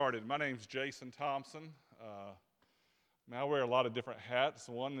started. My name's Jason Thompson. I wear a lot of different hats.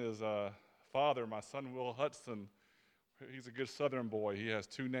 One is father. My son, Will Hudson, he's a good Southern boy. He has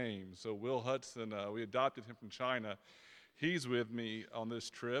two names. So Will Hudson, we adopted him from China. He's with me on this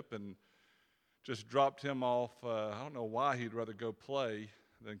trip and just dropped him off. I don't know why he'd rather go play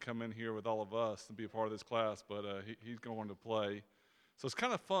than come in here with all of us and be a part of this class, but he's going to play. So it's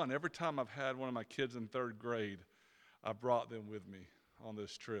kind of fun. Every time I've had one of my kids in third grade, I brought them with me on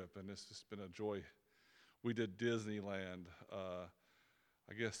this trip, and it's just been a joy. We did Disneyland,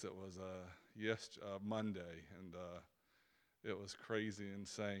 I guess it was Monday, and it was crazy,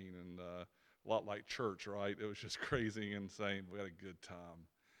 insane, and a lot like church, right? It was just crazy, insane. We had a good time.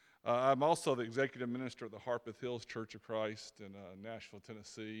 I'm also the executive minister of the Harpeth Hills Church of Christ in Nashville,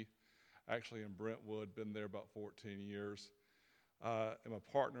 Tennessee, actually in Brentwood, been there about 14 years. I'm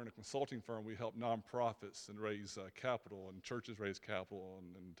a partner in a consulting firm. We help nonprofits and raise capital, and churches raise capital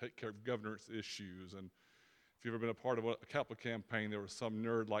and take care of governance issues. And if you've ever been a part of a capital campaign, there was some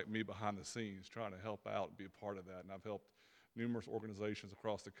nerd like me behind the scenes trying to help out and be a part of that. And I've helped numerous organizations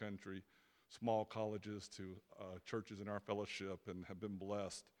across the country, small colleges to churches in our fellowship, and have been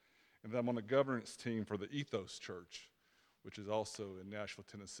blessed. And then I'm on the governance team for the Ethos Church, which is also in Nashville,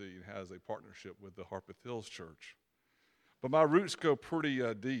 Tennessee, and has a partnership with the Harpeth Hills Church. But my roots go pretty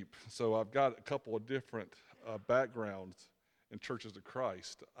deep, so I've got a couple of different backgrounds in Churches of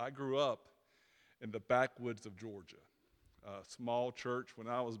Christ. I grew up in the backwoods of Georgia, a small church. When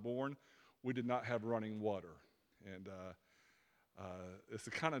I was born, we did not have running water, and it's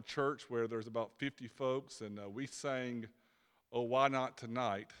the kind of church where there's about 50 folks, and we sang "Oh, Why Not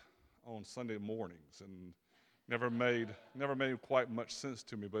Tonight" on Sunday mornings, and never made quite much sense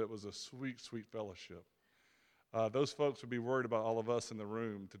to me, but it was a sweet, sweet fellowship. Those folks would be worried about all of us in the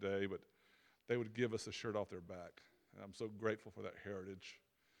room today, but they would give us a shirt off their back. And I'm so grateful for that heritage.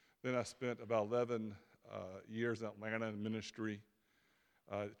 Then I spent about 11 years in Atlanta in ministry,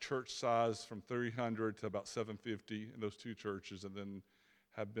 church size from 300 to about 750 in those two churches, and then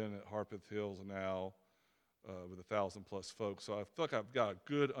have been at Harpeth Hills now with 1,000 plus folks. So I feel like I've got a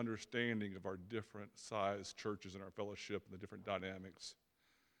good understanding of our different size churches in our fellowship and the different dynamics.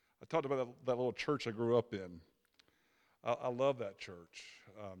 I talked about that little church I grew up in. I love that church,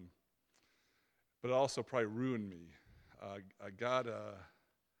 but it also probably ruined me. I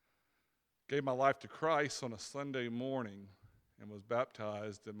gave my life to Christ on a Sunday morning and was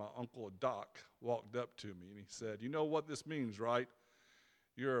baptized, and my uncle Doc walked up to me and he said, "You know what this means, right?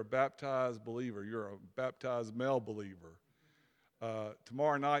 You're a baptized believer. You're a baptized male believer.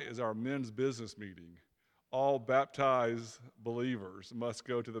 Tomorrow night is our men's business meeting. All baptized believers must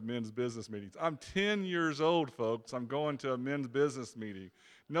go to the men's business meetings." I'm 10 years old, folks. I'm going to a men's business meeting.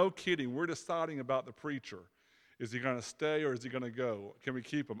 No kidding. We're deciding about the preacher. Is he going to stay or is he going to go? Can we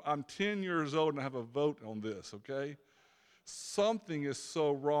keep him? I'm 10 years old and I have a vote on this, okay? Something is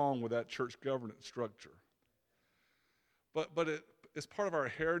so wrong with that church governance structure. But it's part of our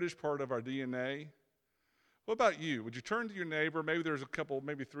heritage, part of our DNA. What about you? Would you turn to your neighbor? Maybe there's a couple,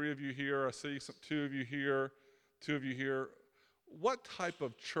 maybe three of you here. I see two of you here, two of you here. What type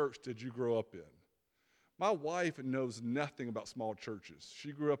of church did you grow up in? My wife knows nothing about small churches.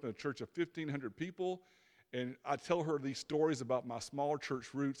 She grew up in a church of 1,500 people, and I tell her these stories about my small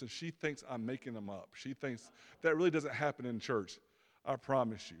church roots, and she thinks I'm making them up. She thinks that really doesn't happen in church. I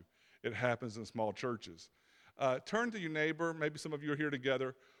promise you, it happens in small churches. Turn to your neighbor. Maybe some of you are here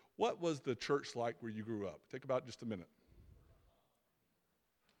together. What was the church like where you grew up? Take about just a minute.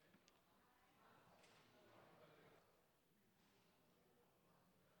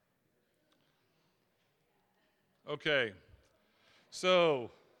 Okay, so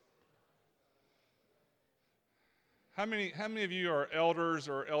how many of you are elders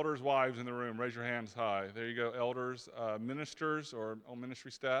or elders' wives in the room? Raise your hands high. There you go, elders, ministers or on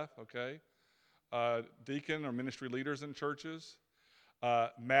ministry staff, okay. Deacon or ministry leaders in churches.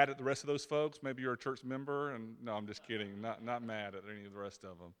 Mad at the rest of those folks? Maybe you're a church member, and no, I'm just kidding. Not mad at any of the rest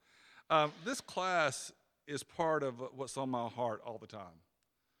of them. This class is part of what's on my heart all the time.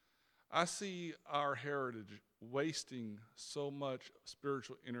 I see our heritage wasting so much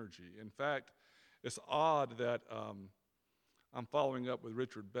spiritual energy. In fact, it's odd that I'm following up with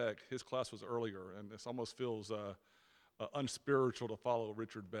Richard Beck. His class was earlier, and this almost feels unspiritual to follow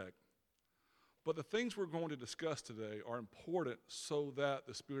Richard Beck. But the things we're going to discuss today are important so that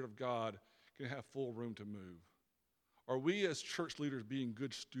the Spirit of God can have full room to move. Are we as church leaders being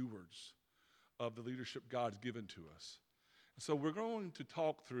good stewards of the leadership God's given to us? And so we're going to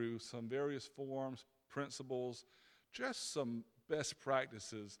talk through some various forms, principles, just some best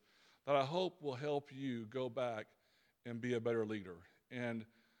practices that I hope will help you go back and be a better leader. And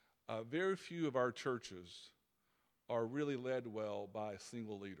Very few of our churches are really led well by a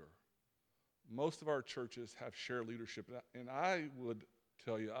single leader. Most of our churches have shared leadership, and I would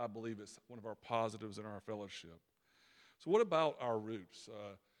tell you, I believe it's one of our positives in our fellowship. So what about our roots?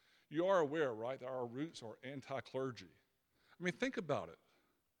 You are aware, right, that our roots are anti-clergy. I mean, think about it.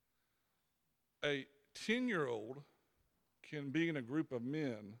 A 10-year-old can be in a group of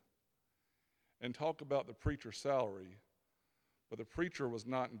men and talk about the preacher's salary, but the preacher was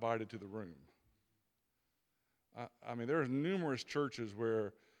not invited to the room. I mean, there are numerous churches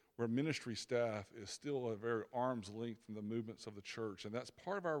where ministry staff is still a very arm's length from the movements of the church, and that's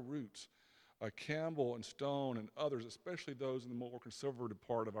part of our roots. Campbell and Stone and others, especially those in the more conservative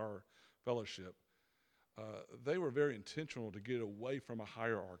part of our fellowship, they were very intentional to get away from a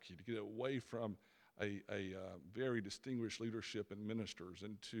hierarchy, to get away from a very distinguished leadership and ministers,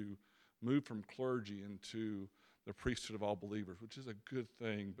 and to move from clergy into the priesthood of all believers, which is a good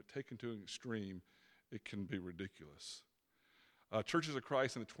thing, but taken to an extreme, it can be ridiculous. Churches of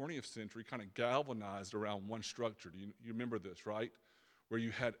Christ in the 20th century kind of galvanized around one structure. You remember this, right? Where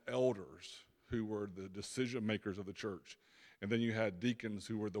you had elders who were the decision makers of the church, and then you had deacons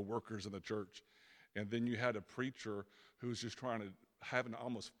who were the workers in the church, and then you had a preacher who was just trying to have and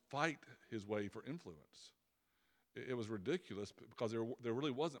almost fight his way for influence. It was ridiculous because there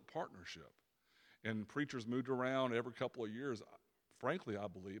really wasn't partnership. And preachers moved around every couple of years, frankly, I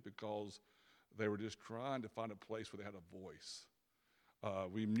believe, because they were just trying to find a place where they had a voice.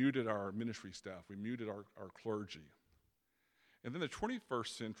 We muted our ministry staff. We muted our clergy. And then the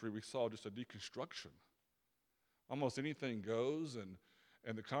 21st century, we saw just a deconstruction. Almost anything goes, and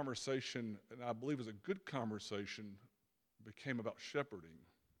the conversation, and I believe it was a good conversation, became about shepherding.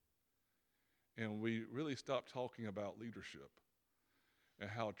 And we really stopped talking about leadership and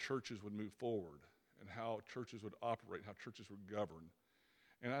how churches would move forward and how churches would operate, how churches would govern.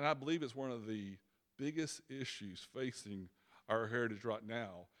 And I believe it's one of the biggest issues facing our heritage right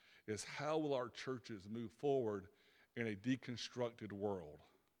now is how will our churches move forward in a deconstructed world?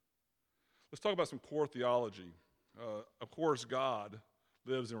 Let's talk about some core theology. Of course, God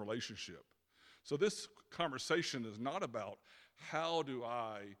lives in relationship. So this conversation is not about how do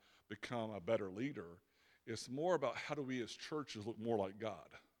I become a better leader. It's more about how do we as churches look more like God.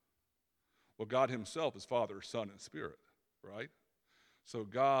 Well, God himself is Father, Son, and Spirit, right? So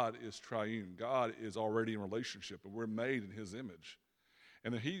God is triune. God is already in relationship, and we're made in his image.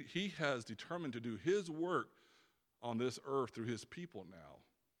 And then he has determined to do his work on this earth through his people now,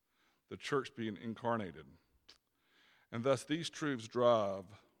 the church being incarnated. And thus these truths drive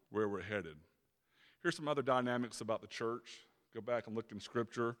where we're headed. Here's some other dynamics about the church. Go back and look in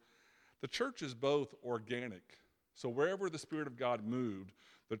Scripture. The church is both organic. So wherever the Spirit of God moved,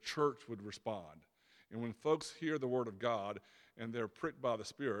 the church would respond. And when folks hear the Word of God and they're pricked by the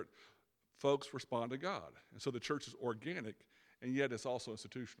Spirit, folks respond to God. And so the church is organic, and yet it's also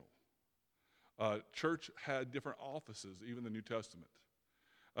institutional. Church had different offices, even the New Testament.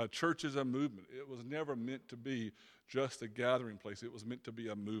 Church is a movement. It was never meant to be just a gathering place. It was meant to be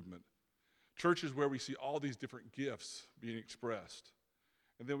a movement. Church is where we see all these different gifts being expressed.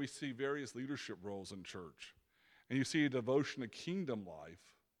 And then we see various leadership roles in church. And you see a devotion to kingdom life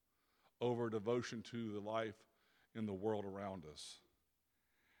over devotion to the life in the world around us.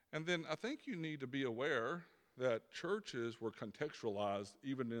 And then I think you need to be aware that churches were contextualized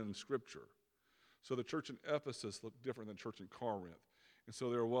even in Scripture. So the church in Ephesus looked different than the church in Corinth. And so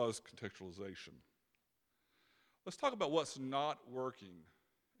there was contextualization. Let's talk about what's not working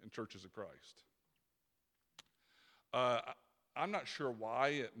in churches of Christ. I'm not sure why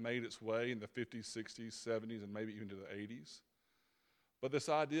it made its way in the 50s, 60s, 70s, and maybe even to the 80s. But this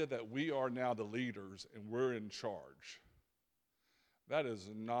idea that we are now the leaders and we're in charge, that is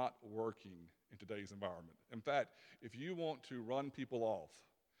not working in today's environment. In fact, if you want to run people off,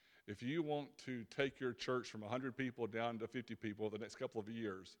 if you want to take your church from 100 people down to 50 people the next couple of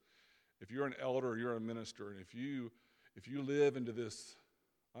years, if you're an elder or you're a minister, and if you live into this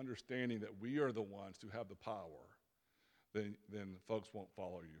understanding that we are the ones who have the power, then folks won't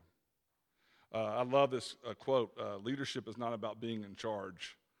follow you. I love this quote, leadership is not about being in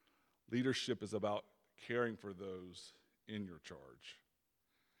charge. Leadership is about caring for those in your charge.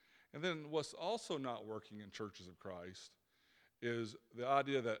 And then what's also not working in churches of Christ is the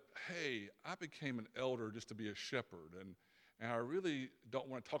idea that, hey, I became an elder just to be a shepherd, and I really don't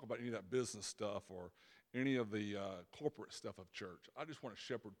want to talk about any of that business stuff or any of the corporate stuff of church. I just want to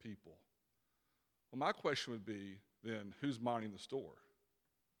shepherd people. Well, my question would be then, who's minding the store?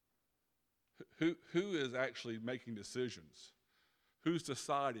 Who is actually making decisions? Who's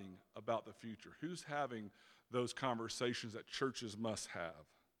deciding about the future? Who's having those conversations that churches must have?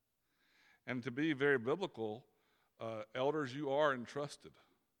 And to be very biblical, elders, you are entrusted.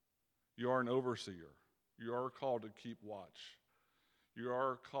 You are an overseer. You are called to keep watch. You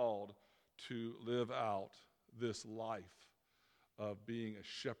are called to live out this life of being a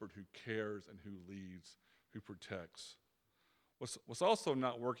shepherd who cares and who leads, who protects. What's also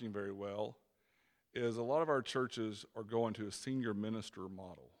not working very well is a lot of our churches are going to a senior minister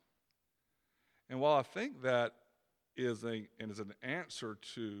model. And while I think that is an answer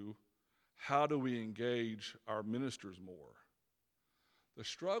to how do we engage our ministers more, the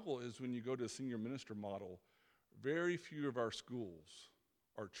struggle is when you go to a senior minister model, very few of our schools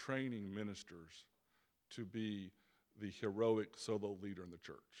are training ministers to be the heroic solo leader in the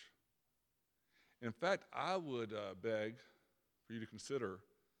church. In fact, I would beg for you to consider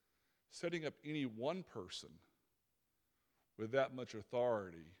setting up any one person with that much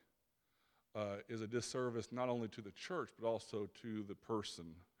authority is a disservice not only to the church, but also to the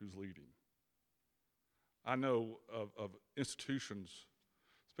person who's leading. I know of institutions,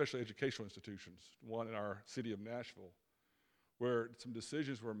 especially educational institutions, one in our city of Nashville, where some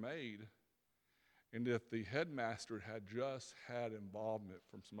decisions were made, and if the headmaster had just had involvement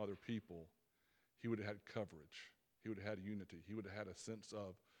from some other people, he would have had coverage. He would have had unity. He would have had a sense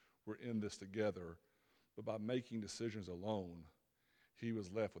of, we're in this together. But by making decisions alone, he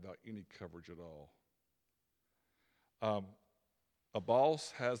was left without any coverage at all. A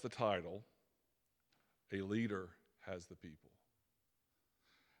boss has the title. A leader has the people.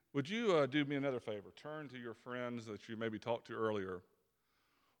 Would you do me another favor? Turn to your friends that you maybe talked to earlier.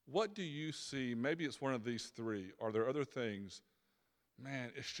 What do you see? Maybe it's one of these three. Are there other things?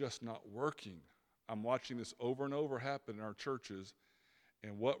 Man, it's just not working. I'm watching this over and over happen in our churches,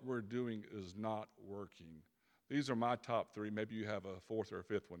 and what we're doing is not working. These are my top three. Maybe you have a fourth or a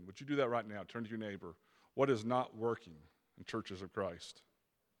fifth one. Would you do that right now? Turn to your neighbor. What is not working in churches of Christ?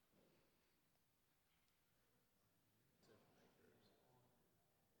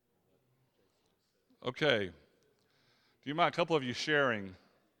 Okay. Do you mind a couple of you sharing?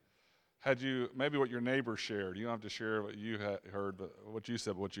 Maybe what your neighbor shared? You don't have to share what you heard, but what you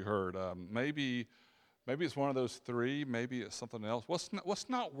said, what you heard. Maybe it's one of those three. Maybe it's something else. What's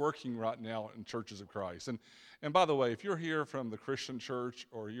not working right now in churches of Christ? And by the way, if you're here from the Christian church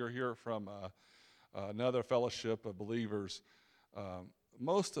or you're here from another fellowship of believers,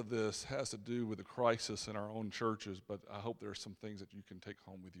 most of this has to do with the crisis in our own churches. But I hope there's some things that you can take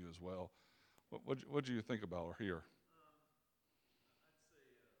home with you as well. What do you think about or hear?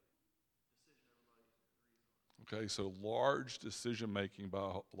 Okay, so large decision making by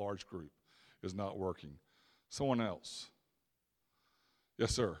a large group is not working. Someone else.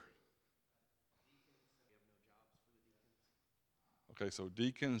 Yes, sir. Okay, so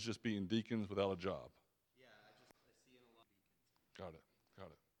deacons just being deacons without a job. Got it. Got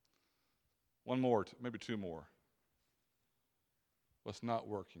it. One more, maybe two more. What's not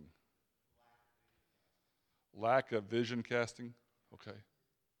working? Lack of vision casting. Okay.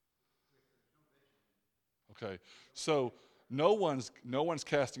 Okay. So no one's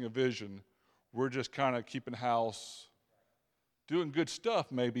casting a vision. We're just kind of keeping house, doing good stuff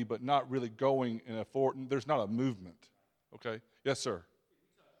maybe, but not really going in a forward. There's not a movement. Okay. Yes, sir.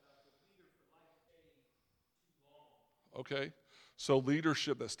 Okay. So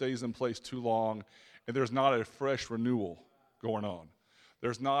leadership that stays in place too long, and there's not a fresh renewal going on.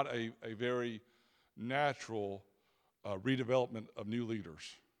 There's not a very natural redevelopment of new leaders.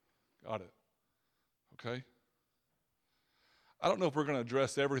 Got it. Okay. I don't know if we're going to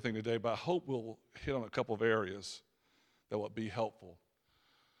address everything today, but I hope we'll hit on a couple of areas that will be helpful.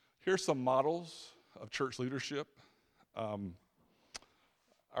 Here's some models of church leadership.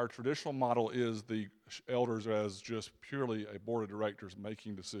 Our traditional model is the elders as just purely a board of directors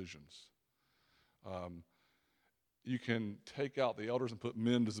making decisions. You can take out the elders and put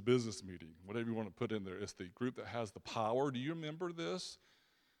men as a business meeting, whatever you want to put in there. It's the group that has the power. Do you remember this?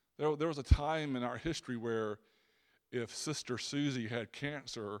 There was a time in our history where if Sister Susie had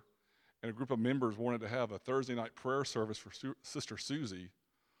cancer and a group of members wanted to have a Thursday night prayer service for Sister Susie,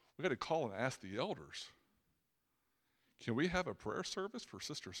 we had to call and ask the elders, can we have a prayer service for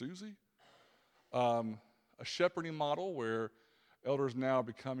Sister Susie? A shepherding model where elders now are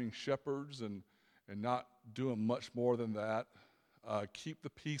becoming shepherds and not doing much more than that. Keep the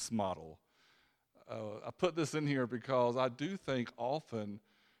peace model. I put this in here because I do think often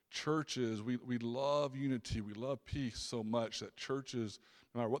churches, we love unity, we love peace so much that churches,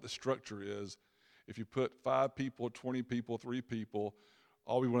 no matter what the structure is, if you put 5 people, 20 people, 3 people,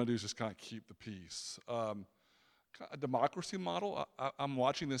 all we want to do is just kind of keep the peace. A democracy model, I'm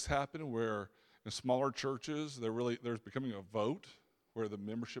watching this happen where in smaller churches, there's becoming a vote where the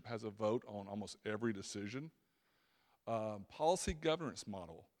membership has a vote on almost every decision. Policy governance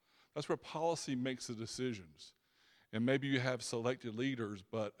model. That's where policy makes the decisions. And maybe you have selected leaders,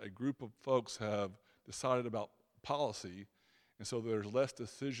 but a group of folks have decided about policy, and so there's less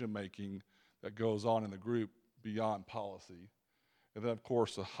decision making that goes on in the group beyond policy. And then, of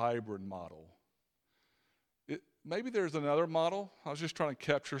course, a hybrid model. Maybe there's another model. I was just trying to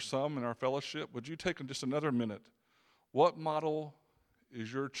capture some in our fellowship. Would you take just another minute? What model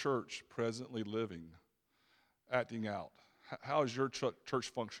is your church presently living, acting out? How is your church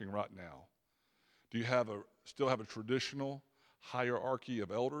functioning right now? Do you still have a traditional hierarchy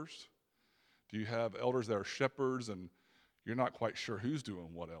of elders? Do you have elders that are shepherds and you're not quite sure who's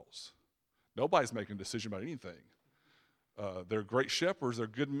doing what else? Nobody's making a decision about anything. They're great shepherds, they're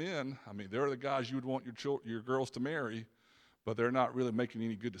good men. I mean, they're the guys you would want your girls to marry, but they're not really making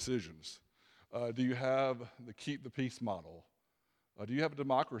any good decisions. Do you have the keep the peace model? Do you have a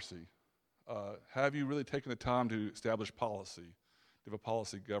democracy? Have you really taken the time to establish policy? Do you have a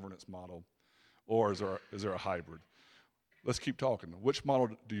policy governance model? Or is there a hybrid? Let's keep talking. Which model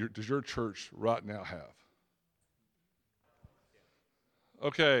does your church right now have?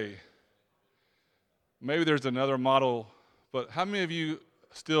 Okay. Maybe there's another model, but how many of you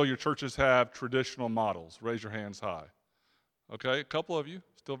still, your churches have traditional models? Raise your hands high. Okay, a couple of you,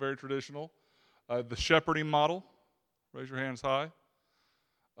 still very traditional. The shepherding model, raise your hands high.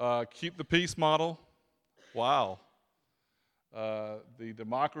 Keep the peace model, wow. The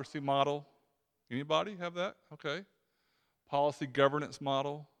democracy model, anybody have that? Okay. Policy governance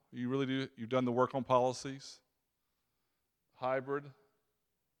model, you've done the work on policies. Hybrid,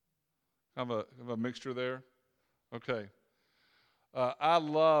 kind of a mixture there. Okay. I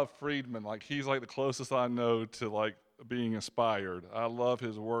love Friedman. Like, he's like the closest I know to like being inspired. I love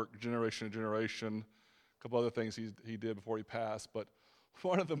his work, generation to generation. A couple other things he did before he passed. But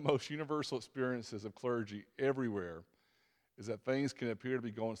one of the most universal experiences of clergy everywhere is that things can appear to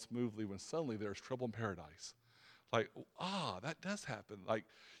be going smoothly when suddenly there's trouble in paradise. Like, that does happen. Like,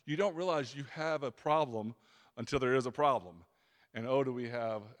 you don't realize you have a problem until there is a problem. And do we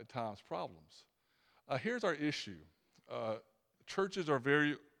have, at times, problems. Here's our issue. Churches are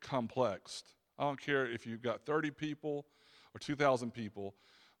very complex. I don't care if you've got 30 people or 2,000 people,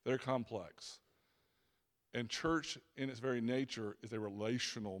 they're complex. And church, in its very nature, is a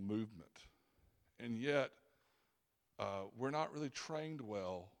relational movement. And yet, we're not really trained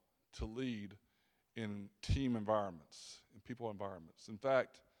well to lead in team environments, in people environments. In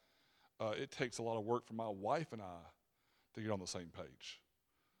fact, it takes a lot of work for my wife and I to get on the same page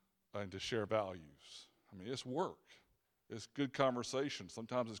and to share values. I mean, it's work. It's good conversation.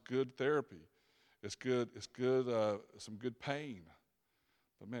 Sometimes it's good therapy. It's good, some good pain.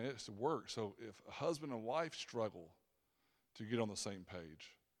 But man, it's work. So if a husband and wife struggle to get on the same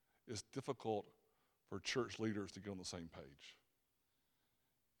page, it's difficult for church leaders to get on the same page.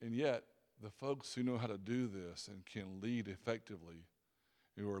 And yet, the folks who know how to do this and can lead effectively,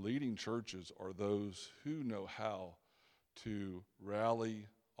 who are leading churches, are those who know how to rally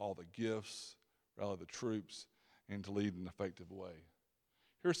all the gifts, rally the troops, and to lead in an effective way.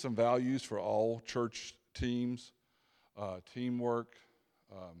 Here's some values for all church teams: teamwork,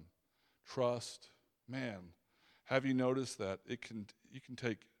 trust. Man, have you noticed that you can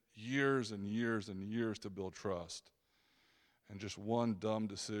take years and years and years to build trust, and just one dumb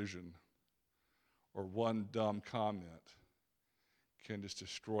decision or one dumb comment can just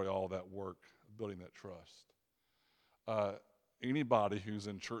destroy all that work of building that trust. Anybody who's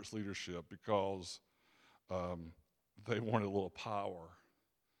in church leadership because they want a little power,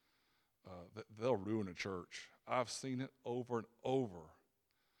 they'll ruin a church. I've seen it over and over.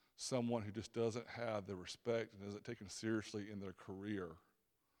 Someone who just doesn't have the respect and isn't taken seriously in their career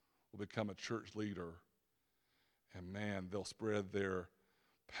will become a church leader, and man, they'll spread their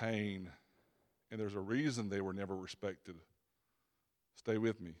pain, and there's a reason they were never respected. Stay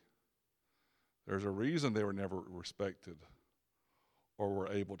with me. There's a reason they were never respected or were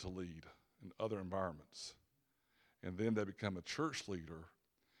able to lead in other environments. And then they become a church leader,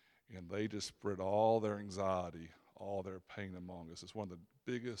 and they just spread all their anxiety, all their pain among us. It's one of the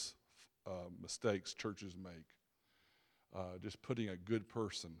biggest mistakes churches make. Just putting a good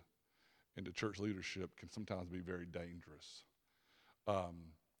person into church leadership can sometimes be very dangerous.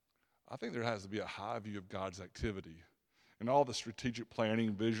 I think there has to be a high view of God's activity. In all the strategic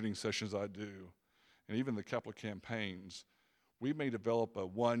planning, visioning sessions I do, and even the couple of campaigns, we may develop a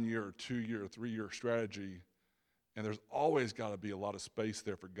 1 year, or 2 year, or 3 year strategy, and there's always got to be a lot of space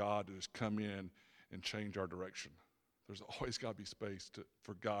there for God to just come in and change our direction. There's always got to be space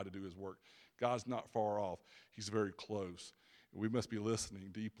for God to do his work. God's not far off. He's very close. We must be listening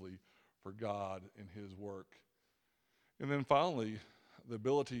deeply for God and his work. And then finally, the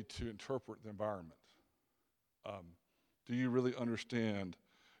ability to interpret the environment. Do you really understand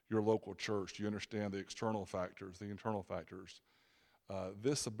your local church? Do you understand the external factors, the internal factors?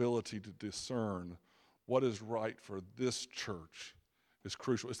 This ability to discern what is right for this church is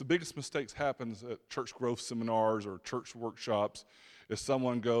crucial. It's the biggest mistakes happens at church growth seminars or church workshops is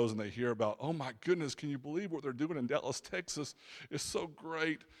someone goes and they hear about, oh my goodness, can you believe what they're doing in Dallas, Texas? It's so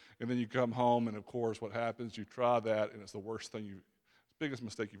great. And then you come home and of course what happens, you try that and it's the worst thing biggest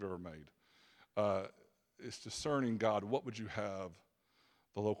mistake you've ever made. It's discerning, God, what would you have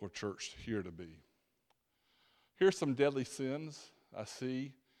the local church here to be? Here's some deadly sins I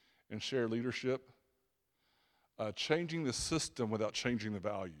see in shared leadership. Changing the system without changing the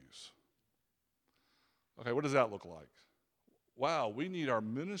values. Okay, what does that look like? Wow, we need our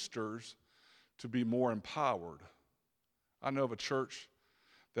ministers to be more empowered. I know of a church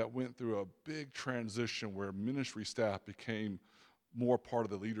that went through a big transition where ministry staff became more part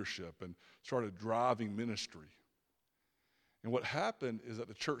of the leadership and started driving ministry. And what happened is that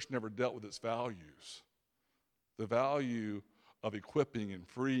the church never dealt with its values. The value of equipping and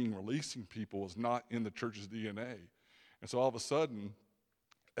freeing, releasing people was not in the church's DNA. And so all of a sudden,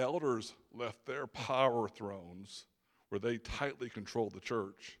 elders left their power thrones where they tightly controlled the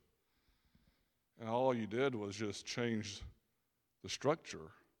church. And all you did was just change the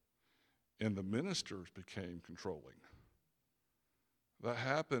structure, and the ministers became controlling. That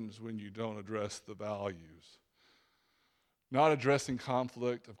happens when you don't address the values. Not addressing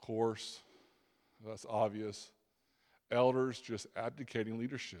conflict, of course, that's obvious. Elders just abdicating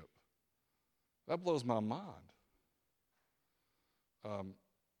leadership. That blows my mind.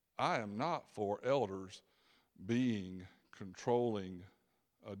 I am not for elders being controlling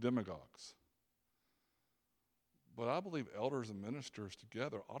demagogues. But I believe elders and ministers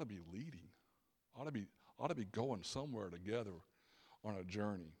together ought to be leading, ought to be going somewhere together on a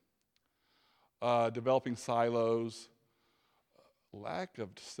journey. Developing silos, lack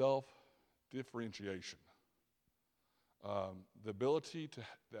of self-differentiation. The ability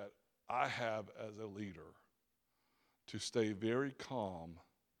that I have as a leader to stay very calm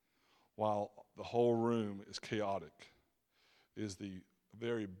while the whole room is chaotic is the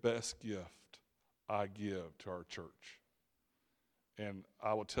very best gift I give to our church. And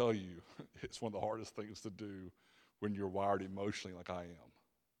I will tell you, it's one of the hardest things to do when you're wired emotionally like I am,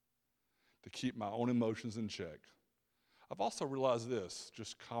 to keep my own emotions in check. I've also realized this,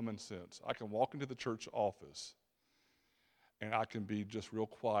 just common sense. I can walk into the church office and I can be just real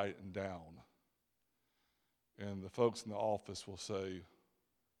quiet and down. And the folks in the office will say,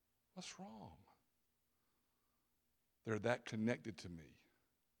 what's wrong? They're that connected to me.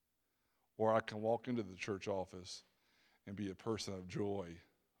 Or I can walk into the church office and be a person of joy,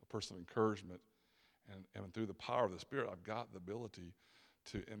 a person of encouragement, and through the power of the Spirit, I've got the ability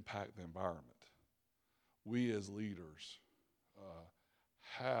to impact the environment. We as leaders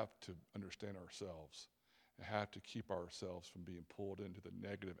have to understand ourselves and have to keep ourselves from being pulled into the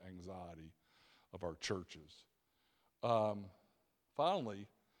negative anxiety of our churches. Finally,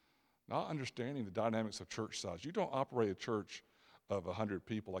 not understanding the dynamics of church size. You don't operate a church of 100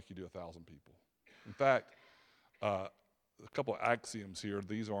 people like you do 1,000 people. In fact, a couple of axioms here,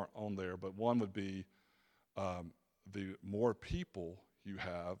 these aren't on there, but one would be the more people you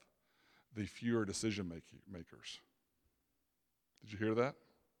have, the fewer decision makers. Did you hear that?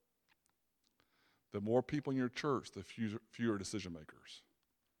 The more people in your church, the fewer decision makers.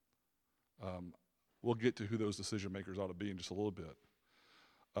 We'll get to who those decision makers ought to be in just a little bit.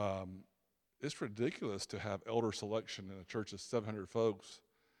 It's ridiculous to have elder selection in a church of 700 folks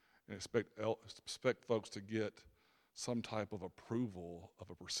and expect folks to get some type of approval of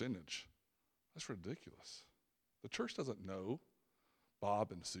a percentage. That's ridiculous. The church doesn't know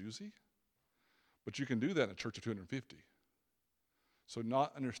Bob and Susie, but you can do that in a church of 250. So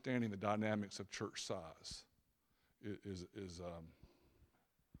not understanding the dynamics of church size is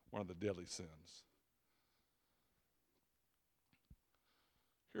one of the deadly sins.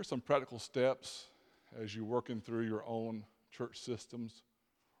 Here's some practical steps as you're working through your own church systems.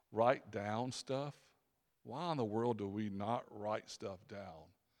 Write down stuff. Why in the world do we not write stuff down?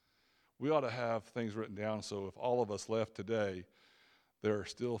 We ought to have things written down so if all of us left today, there are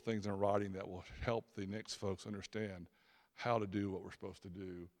still things in writing that will help the next folks understand how to do what we're supposed to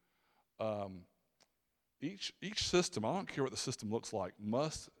do. Each system, I don't care what the system looks like,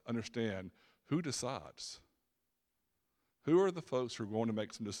 must understand who decides. Who are the folks who are going to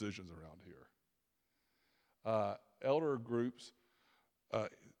make some decisions around here? Elder groups,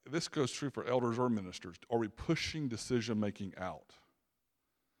 this goes true for elders or ministers. Are we pushing decision-making out?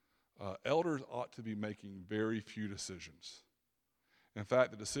 Elders ought to be making very few decisions. In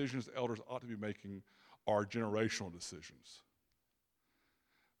fact, the decisions elders ought to be making are generational decisions.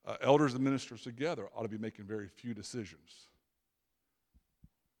 Elders and ministers together ought to be making very few decisions.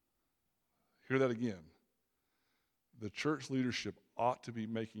 Hear that again. The church leadership ought to be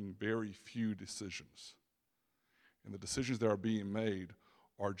making very few decisions. And the decisions that are being made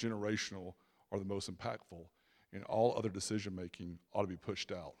are generational, are the most impactful, and all other decision-making ought to be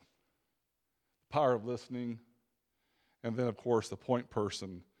pushed out. The power of listening, and then, of course, the point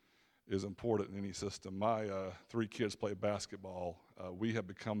person is important in any system. My 3 kids play basketball. We have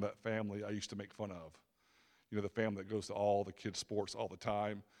become that family I used to make fun of. You know, the family that goes to all the kids' sports all the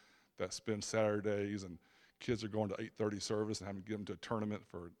time, that spends Saturdays, and kids are going to 8:30 service and having to get them to a tournament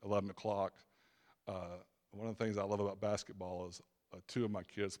for 11 o'clock. One of the things I love about basketball is 2 of my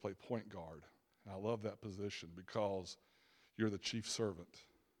kids play point guard. And I love that position because you're the chief servant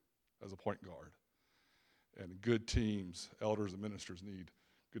as a point guard. And good teams, elders and ministers need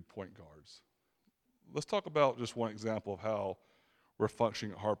good point guards. Let's talk about just one example of how we're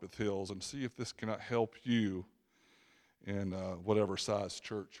functioning at Harpeth Hills and see if this cannot help you in whatever size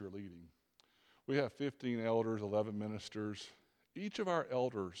church you're leading. We have 15 elders, 11 ministers. Each of our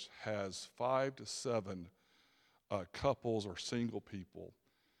elders has 5 to 7 couples or single people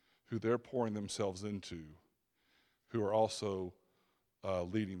who they're pouring themselves into, who are also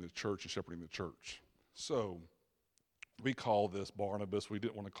leading the church and shepherding the church. So we call this Barnabas. We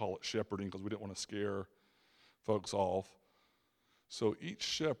didn't want to call it shepherding because we didn't want to scare folks off. So each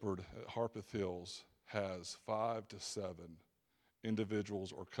shepherd at Harpeth Hills has 5 to 7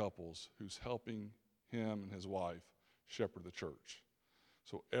 individuals or couples who's helping him and his wife shepherd the church.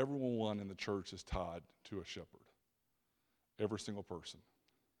 So everyone in the church is tied to a shepherd. Every single person.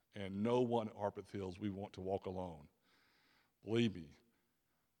 And no one at Harpeth Hills we want to walk alone. Believe me,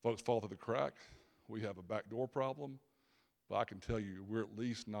 folks fall through the crack. We have a backdoor problem. But I can tell you, we're at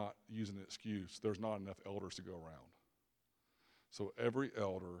least not using an excuse. There's not enough elders to go around. So every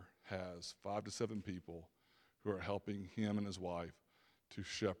elder has 5 to 7 people who are helping him and his wife to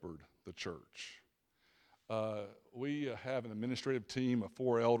shepherd the church. We have an administrative team of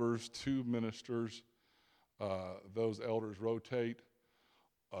 4 elders, 2 ministers. Those elders rotate.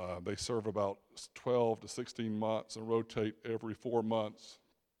 They serve about 12 to 16 months and rotate every 4 months.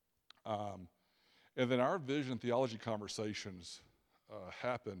 And then our vision theology conversations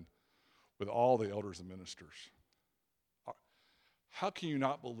happen with all the elders and ministers. How can you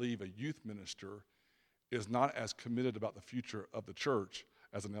not believe a youth minister is not as committed about the future of the church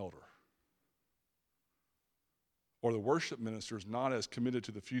as an elder? Or the worship minister is not as committed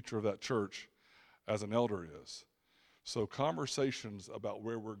to the future of that church as an elder is. So conversations about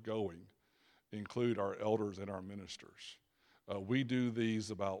where we're going include our elders and our ministers. We do these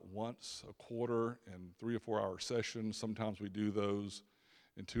about once a quarter in 3 or 4 hour sessions. Sometimes we do those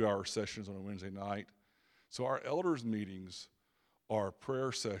in 2-hour sessions on a Wednesday night. So our elders meetings are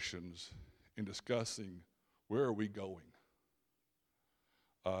prayer sessions in discussing where are we going.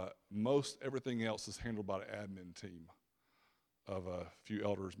 Most everything else is handled by the admin team of a few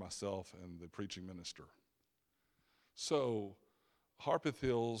elders, myself, and the preaching minister. So Harpeth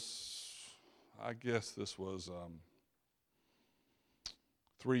Hills, I guess this was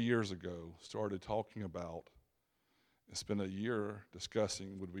 3 years ago, started talking about, it's been a year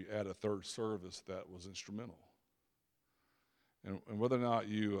discussing would we add a 3rd service that was instrumental. And whether or not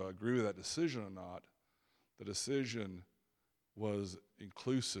you agree with that decision or not, the decision was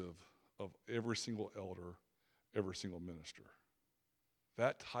inclusive of every single elder, every single minister.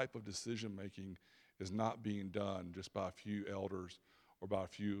 That type of decision making is not being done just by a few elders or by a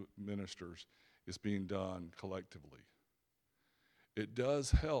few ministers. It's being done collectively. It does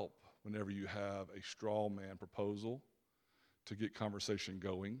help whenever you have a straw man proposal to get conversation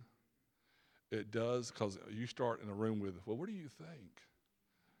going. It does, because you start in a room with, well, what do you think?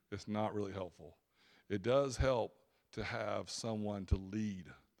 It's not really helpful. It does help to have someone to lead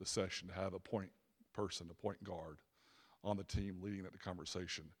the session, to have a point person, a point guard on the team leading that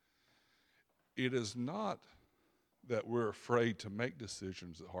conversation. It is not that we're afraid to make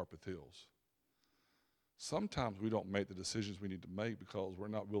decisions at Harpeth Hills. Sometimes we don't make the decisions we need to make because we're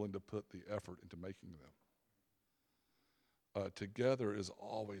not willing to put the effort into making them. Together is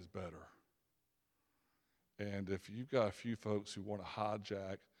always better. And if you've got a few folks who want to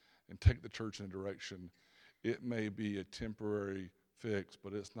hijack and take the church in a direction, it may be a temporary fix,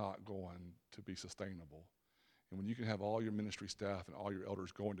 but it's not going to be sustainable. And when you can have all your ministry staff and all your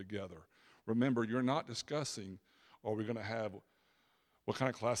elders going together, remember, you're not discussing, are we going to have what kind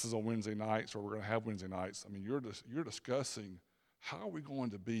of classes on Wednesday nights, or we're going to have Wednesday nights. I mean, you're discussing how are we going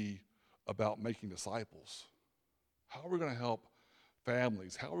to be about making disciples? How are we going to help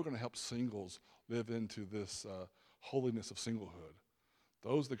families? How are we going to help singles live into this holiness of singlehood?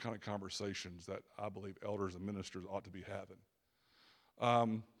 Those are the kind of conversations that I believe elders and ministers ought to be having.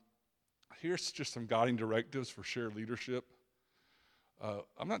 Here's just some guiding directives for shared leadership.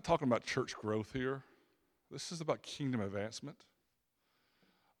 I'm not talking about church growth here. This is about kingdom advancement.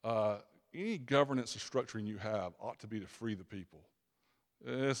 Any governance or structuring you have ought to be to free the people.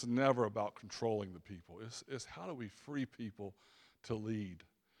 It's never about controlling the people. It's how do we free people to lead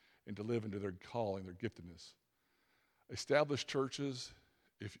and to live into their calling, their giftedness. Established churches,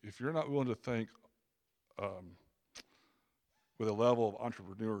 if you're not willing to think with a level of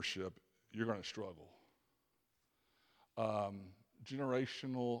entrepreneurship, you're going to struggle.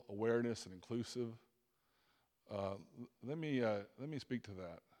 Generational awareness and inclusive. Let me speak to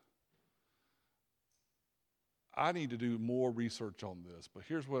that. I need to do more research on this, but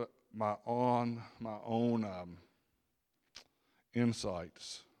here's what my own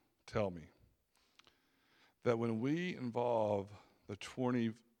insights tell me. That when we involve the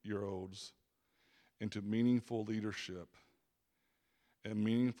 20-year-olds into meaningful leadership and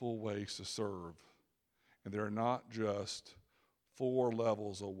meaningful ways to serve, and they're not just 4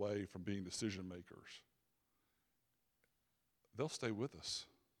 levels away from being decision makers, they'll stay with us.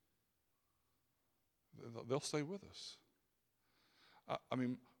 They'll stay with us. I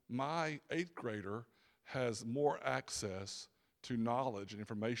mean, my 8th grader has more access to knowledge and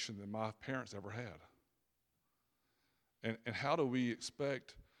information than my parents ever had. And how do we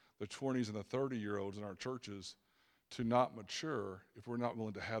expect the 20s and the 30-year-olds in our churches to not mature if we're not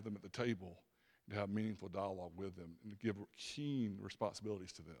willing to have them at the table and to have meaningful dialogue with them and to give keen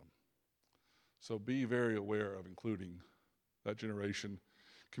responsibilities to them? So be very aware of including that generation.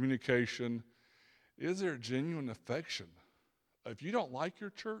 Communication. Is there genuine affection? If you don't like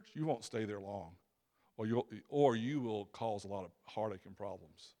your church, you won't stay there long, or you will cause a lot of heartache and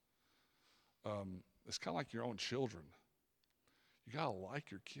problems. It's kind of like your own children. You got to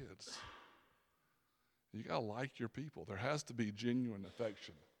like your kids. You got to like your people. There has to be genuine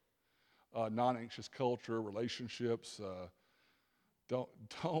affection. Non-anxious culture, relationships.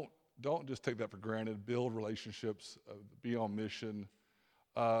 Don't just take that for granted. Build relationships. Be on mission.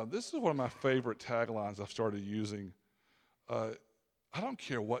 This is one of my favorite taglines I've started using. I don't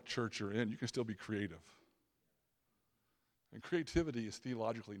care what church you're in, you can still be creative. And creativity is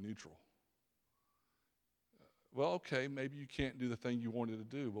theologically neutral. Well, okay, maybe you can't do the thing you wanted to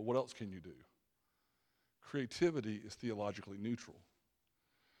do, but what else can you do? Creativity is theologically neutral.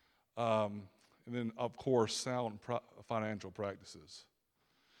 And then, of course, sound financial practices.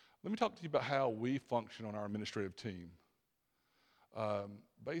 Let me talk to you about how we function on our administrative team.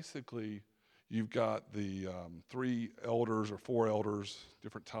 Basically, you've got the 3 elders or 4 elders.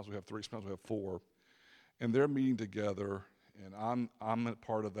 Different times we have 3, sometimes we have 4. And they're meeting together, and I'm a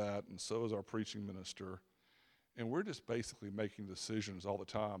part of that, and so is our preaching minister. And we're just basically making decisions all the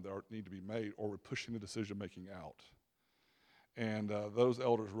time that need to be made, or we're pushing the decision-making out. And those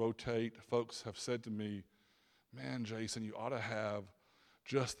elders rotate. Folks have said to me, man, Jason, you ought to have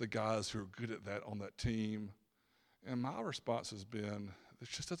just the guys who are good at that on that team. And my response has been, it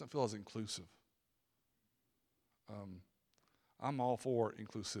just doesn't feel as inclusive. I'm all for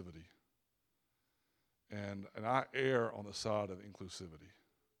inclusivity. And I err on the side of inclusivity.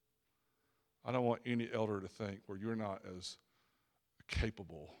 I don't want any elder to think, well, you're not as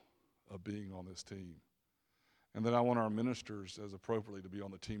capable of being on this team. And then I want our ministers as appropriately to be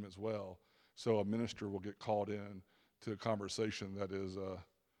on the team as well. So a minister will get called in to a conversation that is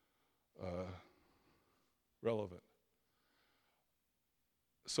relevant.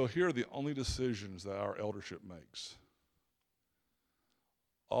 So here are the only decisions that our eldership makes.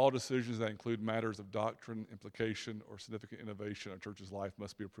 All decisions that include matters of doctrine, implication, or significant innovation in a church's life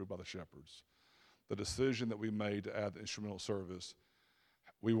must be approved by the shepherds. The decision that we made to add the instrumental service,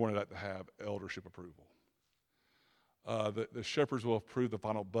 we wanted that to have eldership approval. The shepherds will approve the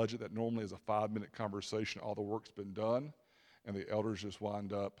final budget that normally is a 5-minute conversation. All the work's been done, and the elders just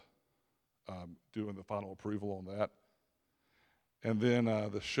wind up doing the final approval on that. And then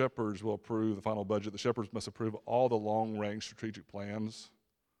the shepherds will approve the final budget. The shepherds must approve all the long-range strategic plans.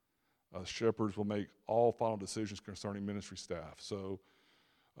 Shepherds will make all final decisions concerning ministry staff. So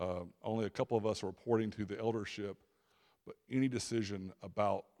only a couple of us are reporting to the eldership, but any decision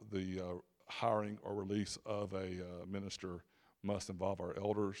about the hiring or release of a minister must involve our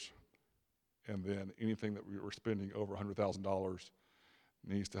elders. And then anything that we were spending over $100,000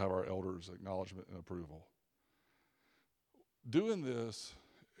 needs to have our elders' acknowledgement and approval. Doing this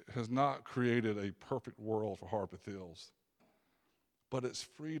has not created a perfect world for Harpeth Hills, but it's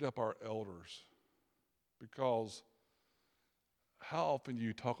freed up our elders, because how often do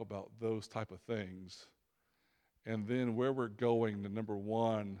you talk about those type of things, and then where we're going, the number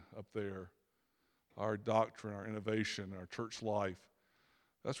one up there, our doctrine, our innovation, our church life,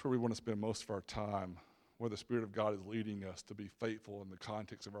 that's where we want to spend most of our time, where the Spirit of God is leading us to be faithful in the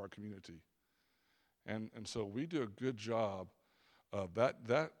context of our community. And so we do a good job of that.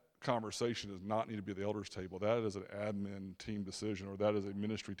 That conversation does not need to be at the elders table. That is an admin team decision, or that is a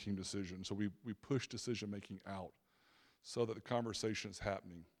ministry team decision. So we push decision making out so that the conversation is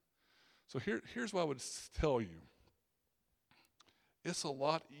happening. So here's what I would tell you. It's a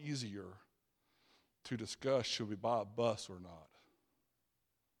lot easier to discuss should we buy a bus or not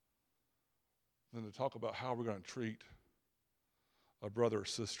than to talk about how we're going to treat a brother or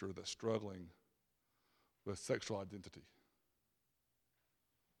sister that's struggling with sexual identity.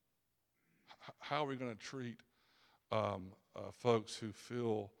 How are we going to treat folks who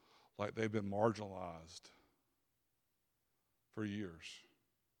feel like they've been marginalized for years?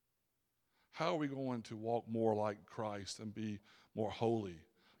 How are we going to walk more like Christ and be more holy?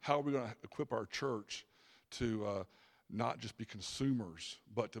 How are we going to equip our church to not just be consumers,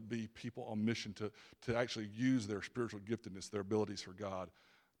 but to be people on mission to actually use their spiritual giftedness, their abilities for God,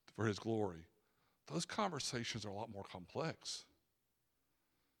 for His glory? Those conversations are a lot more complex.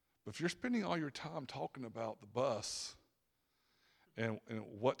 But if you're spending all your time talking about the bus and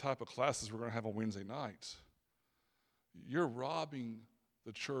what type of classes we're going to have on Wednesday nights, you're robbing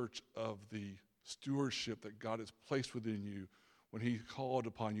the church of the stewardship that God has placed within you when He called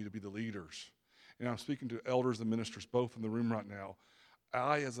upon you to be the leaders. And I'm speaking to elders and ministers both in the room right now.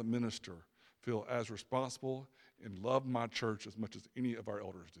 I, as a minister, feel as responsible and love my church as much as any of our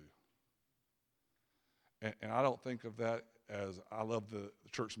elders do. And I don't think of that as I love the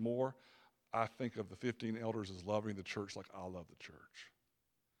church more. I think of the 15 elders as loving the church like I love the church.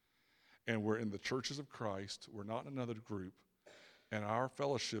 And we're in the churches of Christ. We're not in another group. And our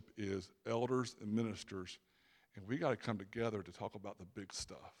fellowship is elders and ministers. And we got to come together to talk about the big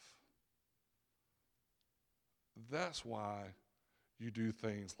stuff. That's why you do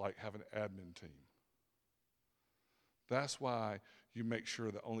things like have an admin team. That's why you make sure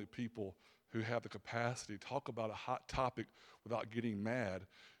that only people who have the capacity to talk about a hot topic without getting mad.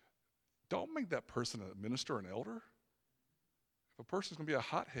 Don't make that person a minister, an elder. If a person's going to be a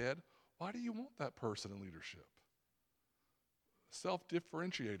hothead, why do you want that person in leadership?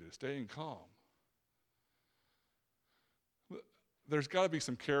 Self-differentiated, staying calm. There's got to be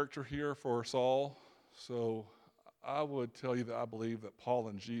some character here for Saul. So I would tell you that I believe that Paul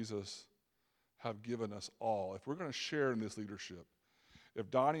and Jesus have given us all. If we're going to share in this leadership, if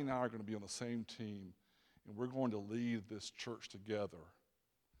Donnie and I are going to be on the same team and we're going to lead this church together,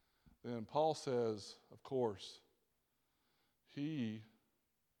 then Paul says, of course, he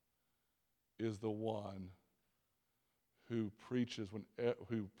is the one who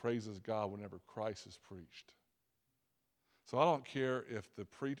who praises God whenever Christ is preached. So I don't care if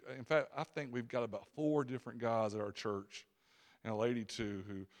in fact, I think we've got about 4 different guys at our church, and a lady too,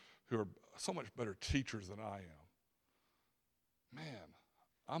 who are so much better teachers than I am. Man,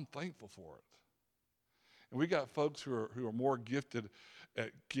 I'm thankful for it. And we got folks who are more gifted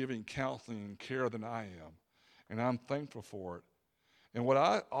at giving counseling and care than I am. And I'm thankful for it. And what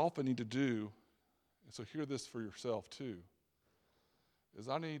I often need to do, and so hear this for yourself too, is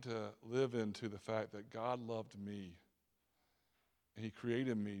I need to live into the fact that God loved me and He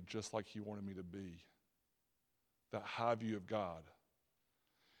created me just like He wanted me to be. That high view of God.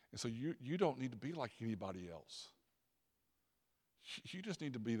 And so you don't need to be like anybody else. You just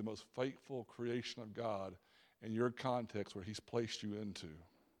need to be the most faithful creation of God in your context where He's placed you into.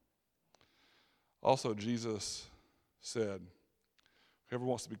 Also, Jesus said, whoever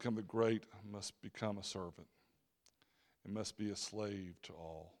wants to become the great must become a servant and must be a slave to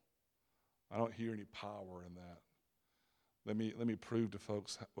all. I don't hear any power in that. Let me prove to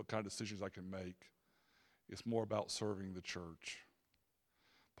folks what kind of decisions I can make. It's more about serving the church.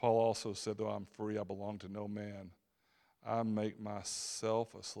 Paul also said, though I'm free, I belong to no man. I make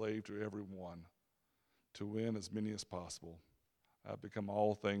myself a slave to everyone to win as many as possible. I've become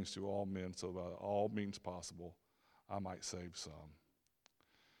all things to all men, so by all means possible, I might save some.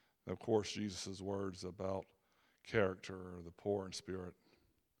 And of course, Jesus' words about character, the poor in spirit,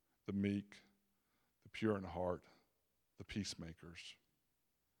 the meek, the pure in heart, the peacemakers.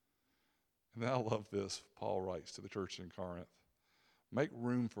 And I love this, Paul writes to the church in Corinth. Make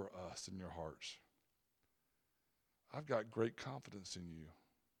room for us in your hearts. I've got great confidence in you.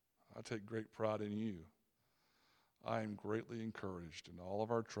 I take great pride in you. I am greatly encouraged. In all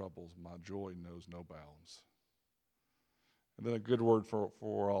of our troubles, my joy knows no bounds. And then a good word for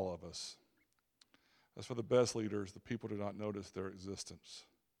all of us. As for the best leaders, the people do not notice their existence.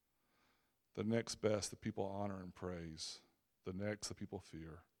 The next best, the people honor and praise. The next, the people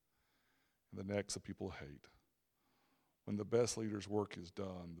fear. And the next, the people hate. When the best leader's work is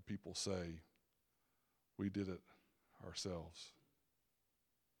done, the people say, we did it ourselves.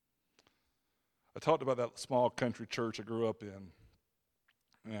 I talked about that small country church I grew up in.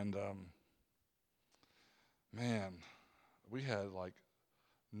 And, man, we had like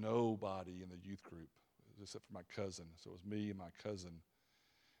nobody in the youth group except for my cousin. So it was me and my cousin,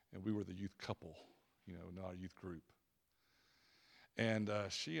 and we were the youth couple, not a youth group. And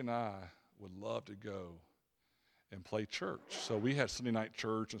she and I would love to go and play church. So we had Sunday night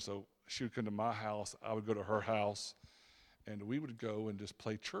church, and so she would come to my house, I would go to her house, and we would go and just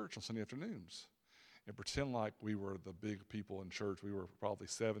play church on Sunday afternoons and pretend like we were the big people in church. We were probably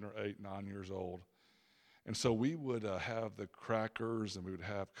 7 or 8, 9 years old. And so we would have the crackers, and we would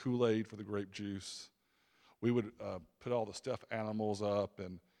have Kool-Aid for the grape juice. We would put all the stuffed animals up,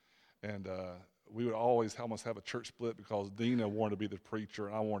 and we would always almost have a church split because Dina wanted to be the preacher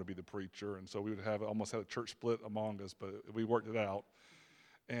and I wanted to be the preacher. And so we would almost have a church split among us, but we worked it out.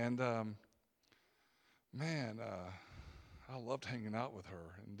 And, I loved hanging out with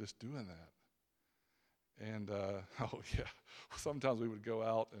her and just doing that. And, sometimes we would go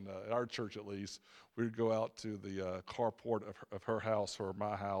out, and at our church at least, we would go out to the carport of her house or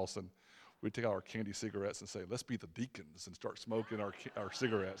my house, and we'd take out our candy cigarettes and say, let's be the deacons and start smoking our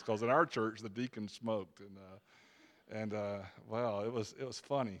cigarettes. Because in our church, the deacons smoked. And wow, it was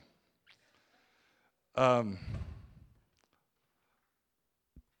funny.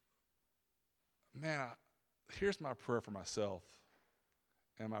 Here's my prayer for myself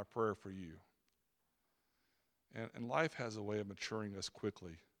and my prayer for you. And life has a way of maturing us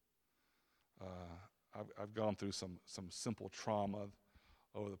quickly. I've gone through some simple trauma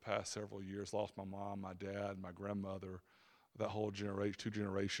over the past several years. Lost my mom, my dad, my grandmother, that whole generation, 2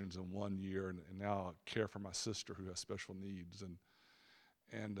 generations in 1 year, and now I care for my sister who has special needs.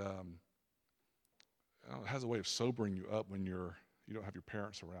 And it has a way of sobering you up when you don't have your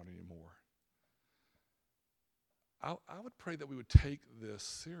parents around anymore. I would pray that we would take this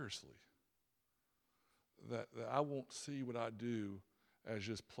seriously. That I won't see what I do as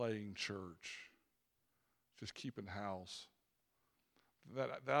just playing church, just keeping house. That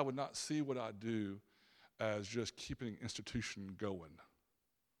I would not see what I do as just keeping an institution going.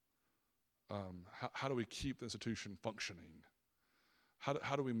 How do we keep the institution functioning?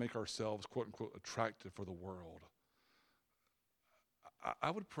 How do we make ourselves, quote unquote, attractive for the world?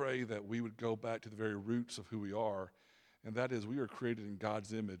 I would pray that we would go back to the very roots of who we are, and that is we are created in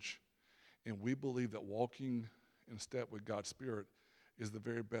God's image, and we believe that walking in step with God's Spirit is the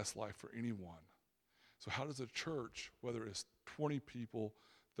very best life for anyone. So how does a church, whether it's 20 people,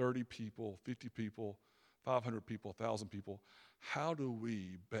 30 people, 50 people, 500 people, 1,000 people, how do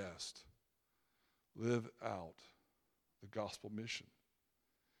we best live out the gospel mission?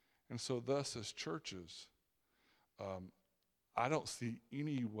 And so thus as churches, I don't see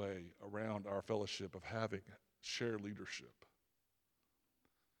any way around our fellowship of having shared leadership.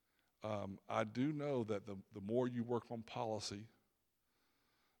 I do know that the more you work on policy,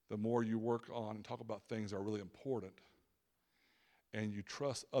 the more you work on and talk about things that are really important, and you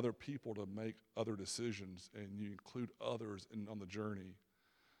trust other people to make other decisions, and you include others on the journey,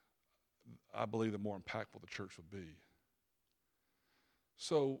 I believe the more impactful the church will be.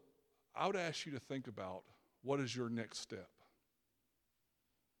 So I would ask you to think about, what is your next step?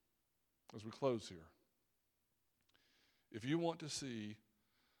 As we close here, if you want to see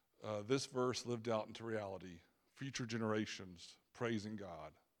this verse lived out into reality, future generations praising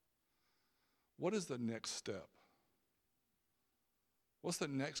God, what is the next step? What's the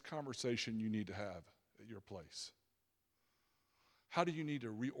next conversation you need to have at your place? How do you need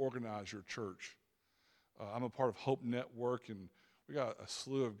to reorganize your church? I'm a part of Hope Network, and we got a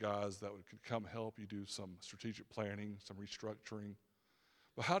slew of guys that could come help you do some strategic planning, some restructuring.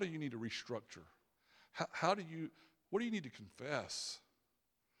 But how do you need to restructure? What do you need to confess?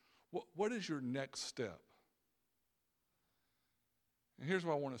 What is your next step? And here's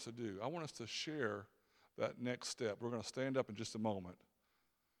what I want us to do. I want us to share that next step. We're going to stand up in just a moment.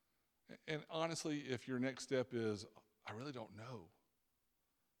 And honestly, if your next step is, I really don't know,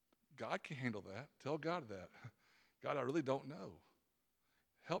 God can handle that. Tell God that. God, I really don't know.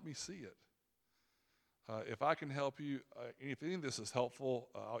 Help me see it. If I can help you, if any of this is helpful,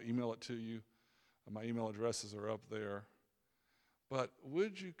 I'll email it to you. My email addresses are up there. But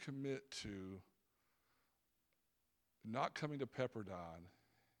would you commit to not coming to Pepperdine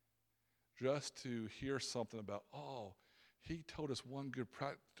just to hear something about, oh, he told us one good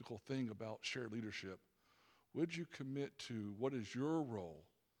practical thing about shared leadership. Would you commit to what is your role?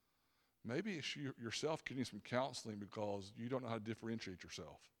 Maybe it's yourself getting some counseling because you don't know how to differentiate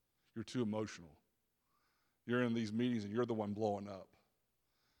yourself. You're too emotional. You're in these meetings and you're the one blowing up.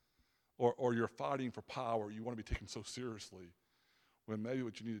 Or you're fighting for power. You want to be taken so seriously when maybe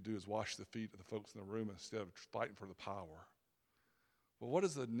what you need to do is wash the feet of the folks in the room instead of fighting for the power. Well, what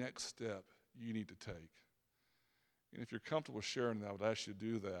is the next step you need to take? And if you're comfortable sharing that, I would ask you to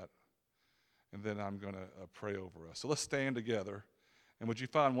do that. And then I'm going to pray over us. So let's stand together. And would you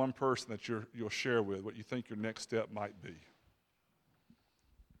find one person that you'll share with what you think your next step might be?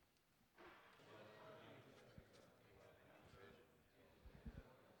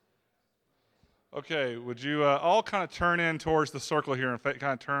 Okay, would you all kind of turn in towards the circle here and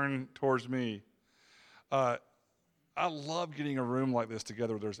kind of turn towards me? I love getting a room like this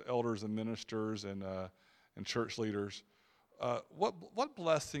together where there's elders and ministers and church leaders. What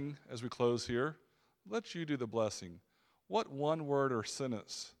blessing, as we close here, let you do the blessing. What one word or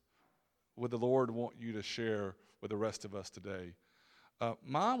sentence would the Lord want you to share with the rest of us today?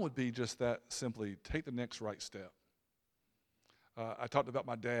 Mine would be just that simply, take the next right step. I talked about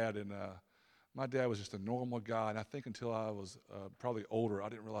my dad, and my dad was just a normal guy, and I think until I was probably older, I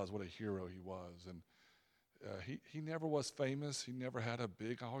didn't realize what a hero he was. And he never was famous. He never had I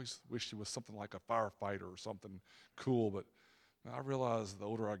always wished he was something like a firefighter or something cool, but I realized the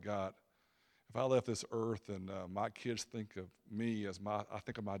older I got, if I left this earth and my kids think of me as I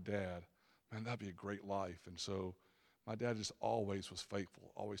think of my dad, man, that'd be a great life. And so my dad just always was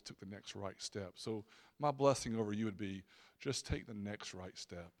faithful, always took the next right step. So my blessing over you would be just take the next right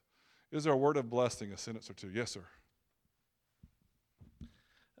step. Is there a word of blessing, a sentence or two? Yes, sir.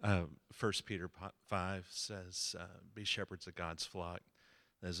 1 Peter 5 says, be shepherds of God's flock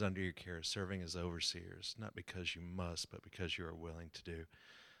that is under your care, serving as overseers, not because you must, but because you are willing to do.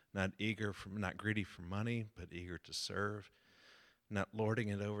 Not greedy for money, but eager to serve, not lording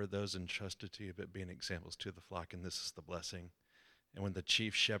it over those entrusted to you, but being examples to the flock. And this is the blessing. And when the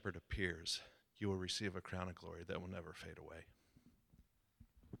chief shepherd appears, you will receive a crown of glory that will never fade away.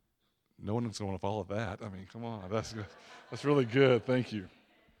 No one's going to follow that. I mean, come on. That's good. That's really good. Thank you.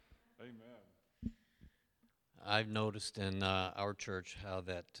 Amen. I've noticed in our church how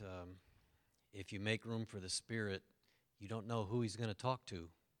that if you make room for the Spirit, you don't know who He's going to talk to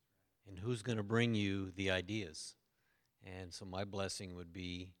and who's going to bring you the ideas. And so my blessing would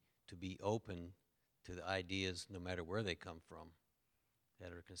be to be open to the ideas no matter where they come from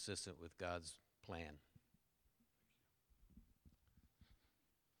that are consistent with God's plan.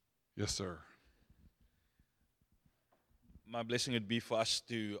 Yes, sir. My blessing would be for us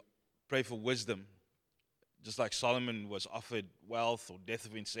to pray for wisdom. Just like Solomon was offered wealth or death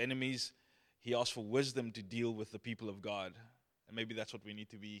of his enemies, he asked for wisdom to deal with the people of God. And maybe that's what we need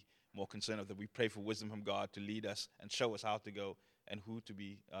to be more concerned of, that we pray for wisdom from God to lead us and show us how to go and who to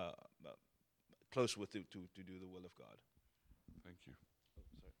be close with to do the will of God. Thank you.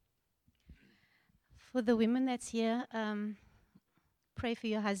 For the women that's here, pray for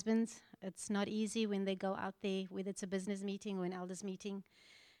your husbands. It's not easy when they go out there, whether it's a business meeting or an elders meeting,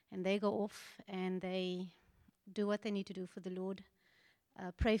 and they go off and they do what they need to do for the Lord.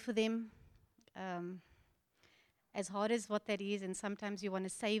 Pray for them. As hard as what that is, and sometimes you want to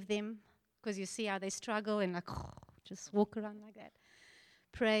save them because you see how they struggle and just walk around like that.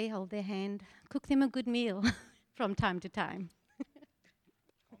 Pray, hold their hand, cook them a good meal from time to time.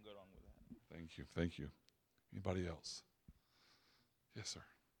 Can't go wrong with that. Thank you. Thank you. Anybody else? Yes, sir.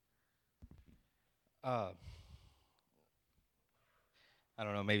 I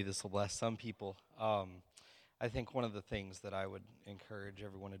don't know, maybe this will bless some people. I think one of the things that I would encourage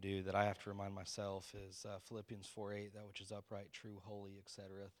everyone to do, that I have to remind myself, is Philippians 4:8, that which is upright, true, holy, etc.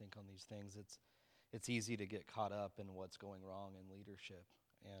 Think on these things. It's easy to get caught up in what's going wrong in leadership,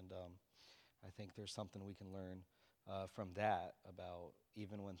 and I think there's something we can learn from that about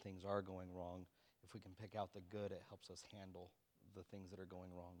even when things are going wrong. If we can pick out the good, it helps us handle the things that are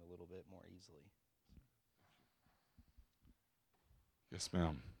going wrong a little bit more easily. Yes,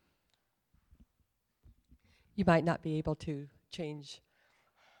 ma'am. You might not be able to change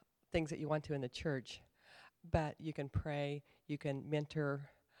things that you want to in the church, but you can pray, you can mentor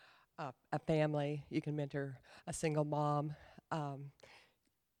a family, you can mentor a single mom,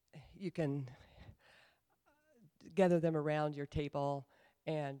 you can gather them around your table,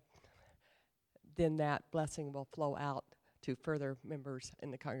 and then that blessing will flow out to further members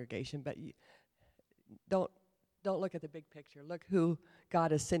in the congregation. But you don't look at the big picture. Look who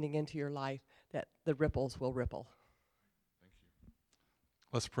God is sending into your life, that the ripples will ripple.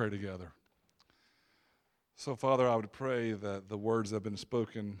 Let's pray together. So, Father, I would pray that the words that have been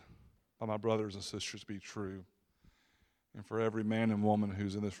spoken by my brothers and sisters be true. And for every man and woman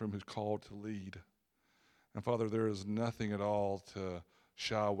who's in this room who's called to lead. And Father, there is nothing at all to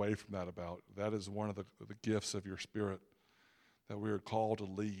shy away from that about. That is one of the gifts of your Spirit, that we are called to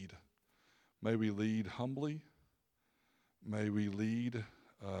lead. May we lead humbly. May we lead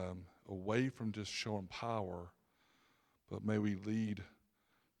away from just showing power, but may we lead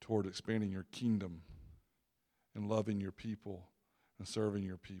toward expanding your kingdom and loving your people and serving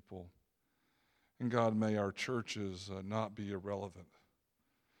your people. And God, may our churches not be irrelevant.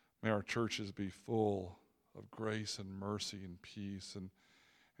 May our churches be full of grace and mercy and peace.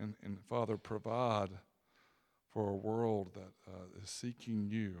 And Father, provide for a world that is seeking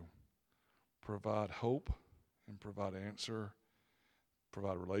you. Provide hope and provide answer.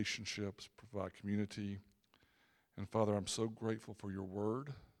 Provide relationships, provide community. And Father, I'm so grateful for your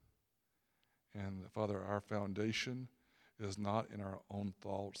word. And Father, our foundation is not in our own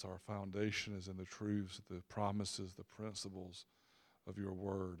thoughts. Our foundation is in the truths, the promises, the principles of your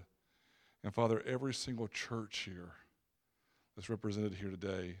word. And Father, every single church here that's represented here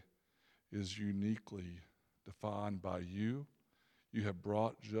today is uniquely defined by you. You have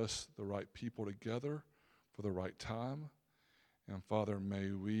brought just the right people together for the right time. And Father,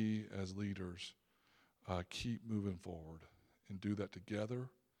 may we as leaders keep moving forward and do that together.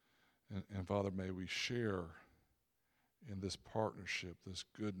 And Father, may we share in this partnership, this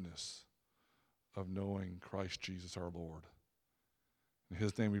goodness of knowing Christ Jesus our Lord. In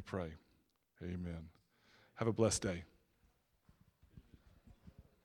his name we pray. Amen. Have a blessed day.